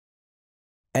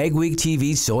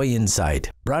AgweekTV Soy Insight,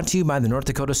 brought to you by the North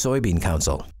Dakota Soybean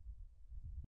Council.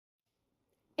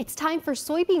 It's time for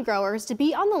soybean growers to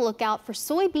be on the lookout for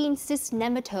Soybean Cyst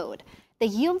Nematode. The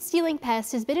yield-stealing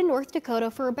pest has been in North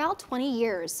Dakota for about 20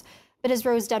 years. But as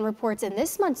Rose Dunn reports in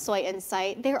this month's Soy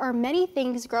Insight, there are many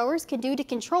things growers can do to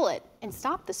control it and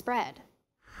stop the spread.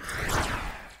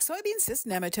 Soybean cyst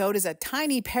nematode is a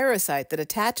tiny parasite that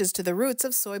attaches to the roots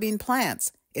of soybean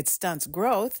plants. It stunts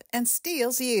growth and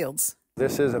steals yields.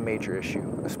 This is a major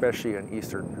issue, especially in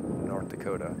eastern North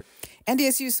Dakota.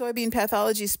 NDSU soybean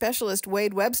pathology specialist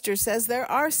Wade Webster says there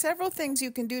are several things you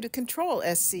can do to control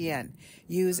SCN.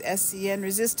 Use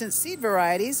SCN-resistant seed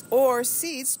varieties or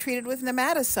seeds treated with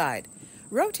nematicide.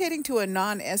 Rotating to a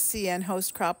non-SCN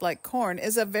host crop like corn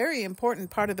is a very important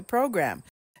part of the program.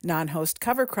 Non-host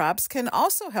cover crops can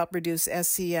also help reduce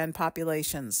SCN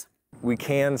populations. We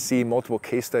can see multiple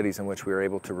case studies in which we are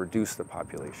able to reduce the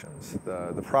populations.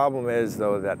 The problem is,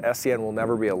 though, that SCN will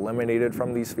never be eliminated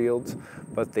from these fields,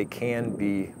 but they can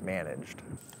be managed.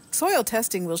 Soil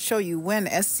testing will show you when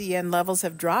SCN levels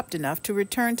have dropped enough to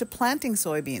return to planting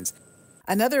soybeans.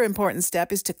 Another important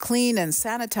step is to clean and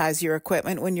sanitize your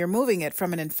equipment when you're moving it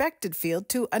from an infected field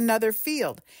to another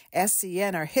field.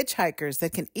 SCN are hitchhikers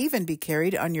that can even be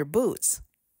carried on your boots.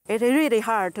 It's really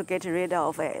hard to get rid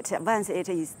of it once it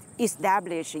is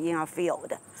established in a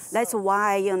field. That's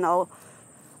why,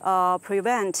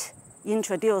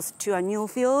 introduce to a new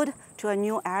field, to a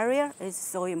new area is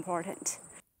so important.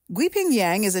 Guiping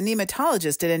Yang is a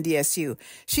nematologist at NDSU.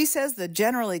 She says the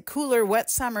generally cooler, wet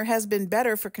summer has been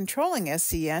better for controlling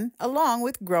SCN, along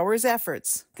with growers'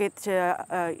 efforts. Get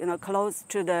close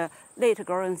to the late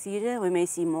growing season, we may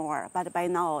see more, but by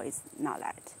now it's not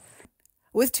that.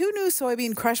 With 2 new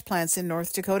soybean crush plants in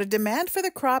North Dakota, demand for the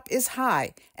crop is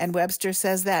high, and Webster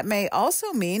says that may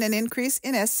also mean an increase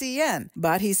in SCN.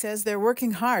 But he says they're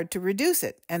working hard to reduce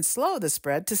it and slow the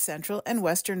spread to central and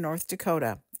western North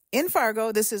Dakota. In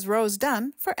Fargo, this is Rose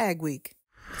Dunn for AgWeek.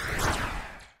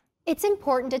 It's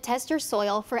important to test your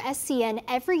soil for SCN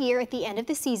every year at the end of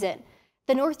the season.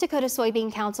 The North Dakota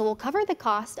Soybean Council will cover the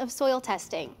cost of soil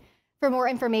testing. For more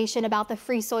information about the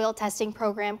free soil testing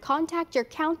program, contact your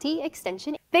county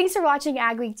extension. Thanks for watching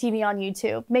AgweekTV on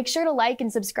YouTube. Make sure to like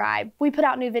and subscribe. We put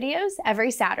out new videos every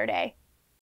Saturday.